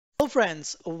Hello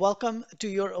friends, welcome to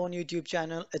your own YouTube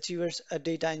channel, Achievers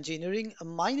Data Engineering.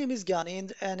 My name is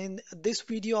Gyanendra, and in this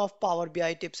video of Power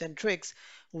BI tips and tricks,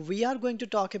 we are going to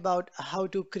talk about how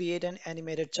to create an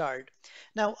animated chart.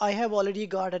 Now, I have already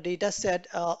got a data set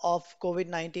of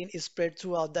COVID-19 is spread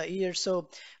throughout the year. So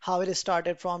how it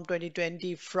started from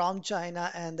 2020 from China,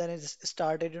 and then it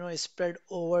started, spread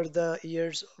over the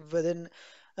years within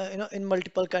in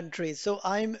multiple countries. So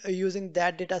I'm using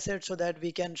that data set so that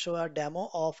we can show a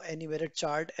demo of animated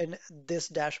chart in this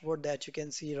dashboard that you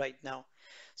can see right now.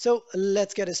 So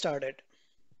let's get started.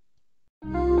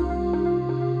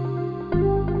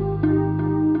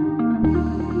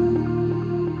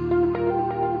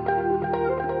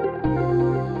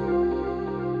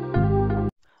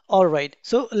 All right,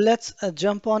 so let's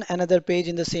jump on another page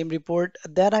in the same report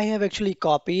that I have actually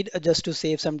copied just to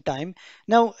save some time.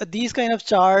 Now, these kind of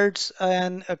charts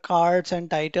and cards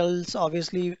and titles,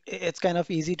 obviously, it's kind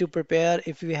of easy to prepare.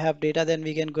 If we have data, then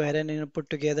we can go ahead and put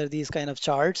together these kind of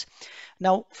charts.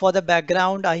 Now, for the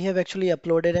background, I have actually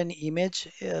uploaded an image.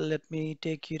 Let me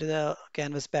take you to the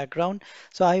canvas background.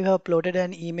 So I have uploaded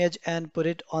an image and put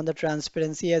it on the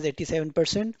transparency as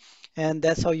 87%, and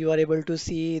that's how you are able to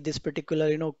see this particular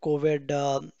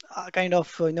COVID kind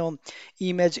of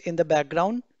image in the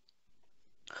background.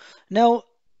 Now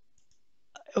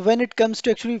when it comes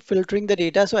to actually filtering the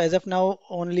data, so as of now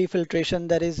only filtration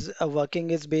that is working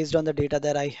is based on the data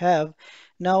that I have.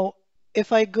 Now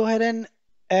if I go ahead and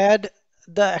add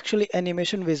the actually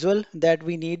animation visual that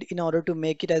we need in order to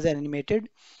make it as animated,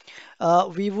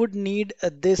 we would need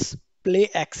this play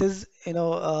axis,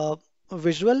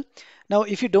 visual. Now,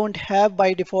 if you don't have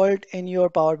by default in your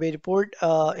Power BI report,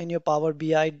 in your Power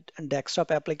BI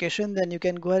desktop application, then you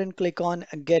can go ahead and click on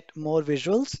Get More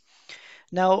Visuals.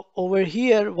 Now, over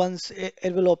here, once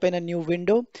it will open a new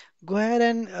window, go ahead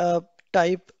and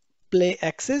type Play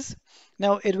Axis.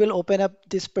 Now, it will open up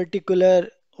this particular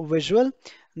visual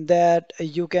that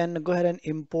you can go ahead and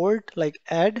import, like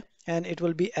add, and it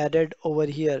will be added over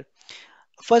here.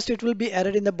 First, it will be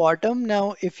added in the bottom.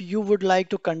 Now, if you would like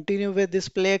to continue with this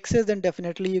play axis, then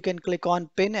definitely you can click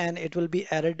on pin and it will be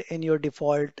added in your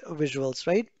default visuals,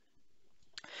 right?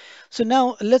 So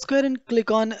now let's go ahead and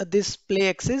click on this play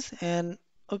axis and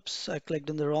oops, I clicked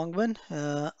on the wrong one.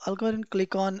 I'll go ahead and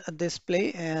click on this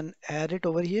play and add it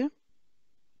over here.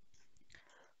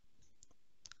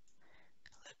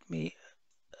 Let me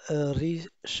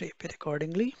reshape it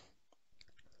accordingly.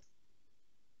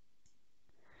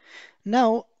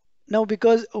 Now, now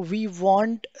because we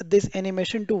want this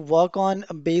animation to work on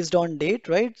based on date,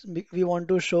 right? We want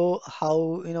to show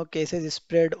how, cases is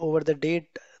spread over the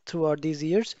date throughout these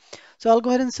years. So I'll go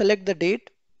ahead and select the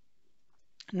date.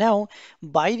 Now,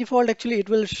 by default, actually, it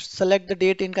will select the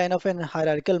date in kind of an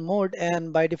hierarchical mode,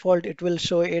 and by default, it will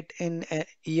show it in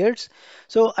years.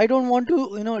 So I don't want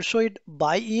to, show it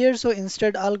by year. So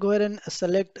instead, I'll go ahead and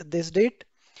select this date,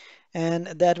 and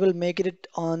that will make it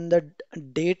on the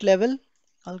date level.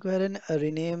 I'll go ahead and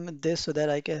rename this so that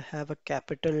I can have a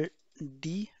capital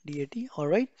D, DAT. All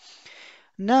right.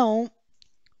 Now,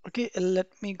 okay, let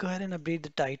me go ahead and update the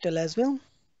title as well.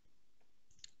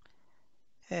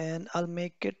 And I'll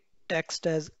make it text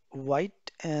as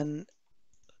white and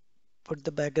put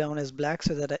the background as black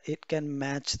so that it can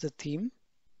match the theme.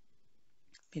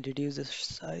 Let me reduce the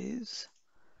size.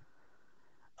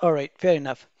 All right, fair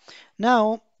enough.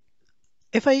 Now,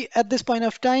 if I, at this point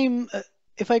of time,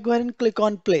 if I go ahead and click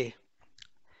on play,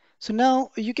 so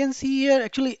now you can see here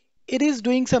actually it is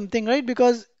doing something, right?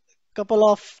 Because couple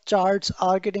of charts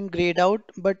are getting grayed out,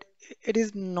 but it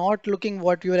is not looking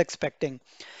what you are expecting.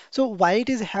 So why it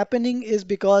is happening is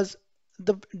because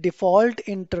the default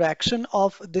interaction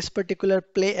of this particular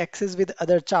play axis with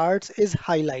other charts is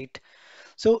highlight.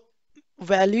 So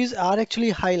values are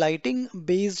actually highlighting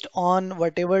based on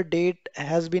whatever date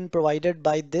has been provided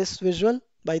by this visual,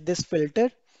 by this filter,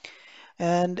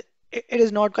 and it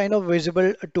is not kind of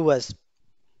visible to us.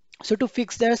 So to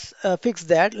fix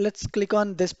that, let's click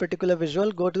on this particular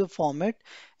visual, go to the format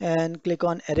and click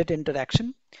on edit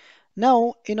interaction.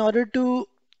 Now, in order to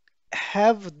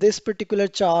have this particular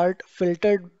chart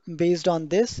filtered based on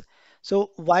this,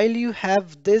 so while you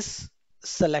have this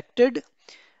selected,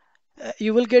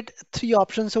 you will get three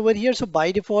options over here. So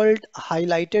by default,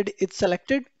 highlighted, it's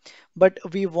selected, but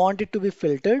we want it to be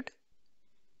filtered.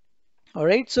 All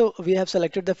right, so we have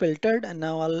selected the filtered, and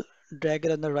now I'll drag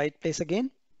it in the right place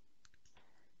again.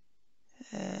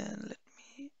 And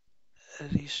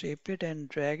reshape it and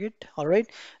drag it. All right.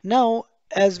 Now,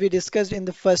 as we discussed in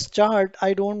the first chart,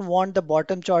 I don't want the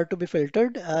bottom chart to be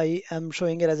filtered. I am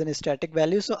showing it as a static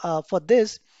value. So for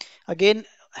this, again,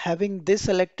 having this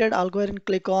selected, I'll go ahead and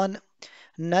click on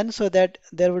none, so that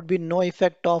there would be no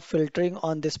effect of filtering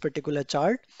on this particular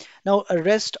chart. Now, a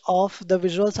rest of the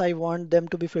visuals, I want them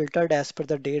to be filtered as per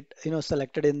the date,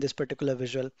 selected in this particular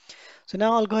visual. So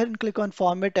now I'll go ahead and click on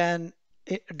format and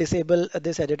disable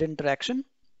this edit interaction.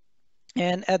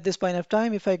 And at this point of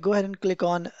time, if I go ahead and click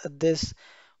on this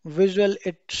visual,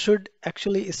 it should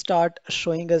actually start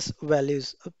showing us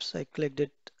values. Oops, I clicked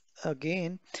it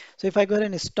again. So if I go ahead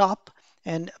and stop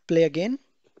and play again,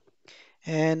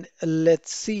 and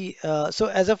let's see. So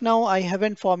as of now, I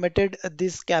haven't formatted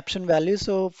this caption value.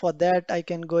 So for that, I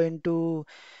can go into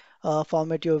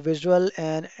format your visual,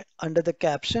 and under the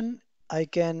caption, I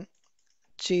can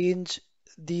change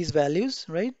these values,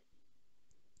 right?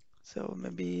 So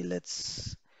maybe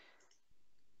let's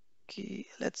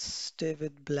stay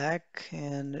with black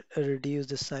and reduce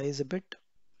the size a bit.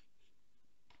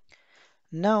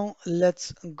 Now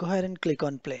let's go ahead and click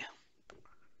on play.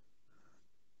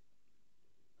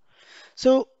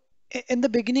 So in the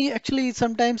beginning, actually,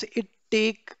 sometimes it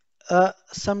take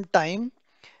some time.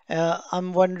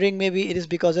 I'm wondering maybe it is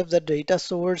because of the data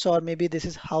source, or maybe this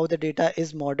is how the data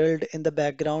is modeled in the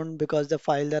background, because the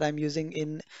file that I'm using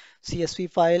in CSV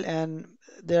file, and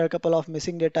there are a couple of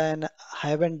missing data, and I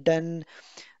haven't done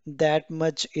that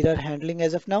much error handling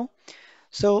as of now.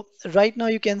 So right now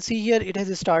you can see here it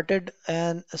has started,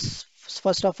 and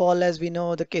first of all, as we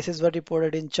know, the cases were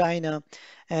reported in China,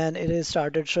 and it has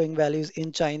started showing values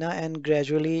in China, and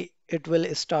gradually it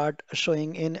will start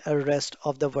showing in a rest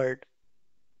of the world.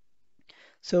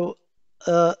 So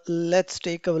let's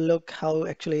take a look how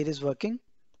actually it is working.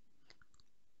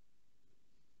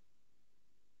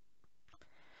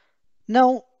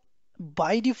 Now,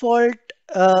 by default,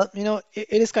 it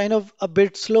is kind of a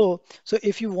bit slow. So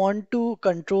if you want to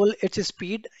control its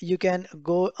speed, you can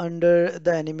go under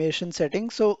the animation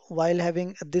settings. So while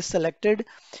having this selected,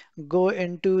 go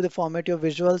into the format your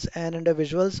visuals, and under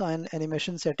visuals and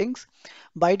animation settings.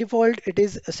 By default, it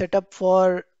is set up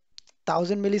for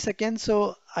 1000 milliseconds.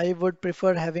 So I would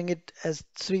prefer having it as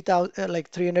 3000, like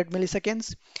 300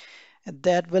 milliseconds.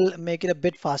 That will make it a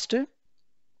bit faster.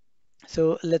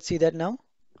 So let's see that now.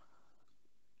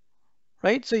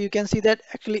 Right, so you can see that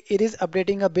actually it is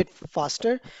updating a bit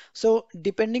faster. So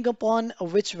depending upon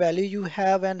which value you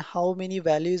have and how many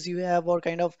values you have, or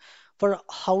kind of for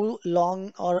how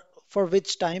long or for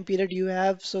which time period you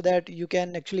have, so that you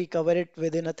can actually cover it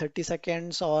within a 30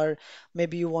 seconds, or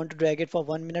maybe you want to drag it for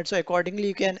 1 minute. So accordingly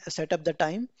you can set up the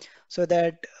time so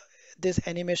that this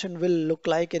animation will look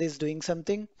like it is doing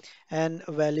something, and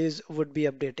values would be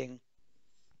updating.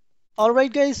 All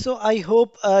right, guys. So I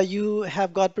hope you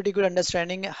have got pretty good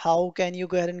understanding how can you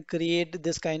go ahead and create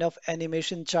this kind of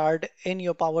animation chart in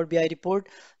your Power BI report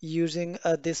using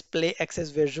this play access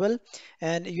visual,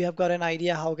 and you have got an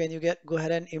idea how can you go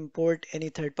ahead and import any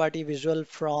third-party visual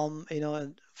from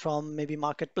from maybe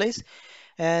marketplace.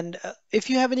 And if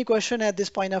you have any question at this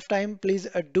point of time, please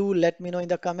do let me know in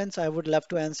the comments. I would love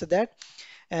to answer that.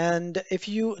 And if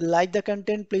you like the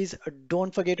content, please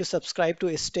don't forget to subscribe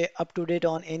to stay up to date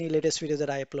on any latest videos that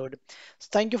I upload. So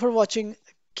thank you for watching.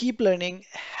 Keep learning.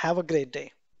 Have a great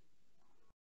day.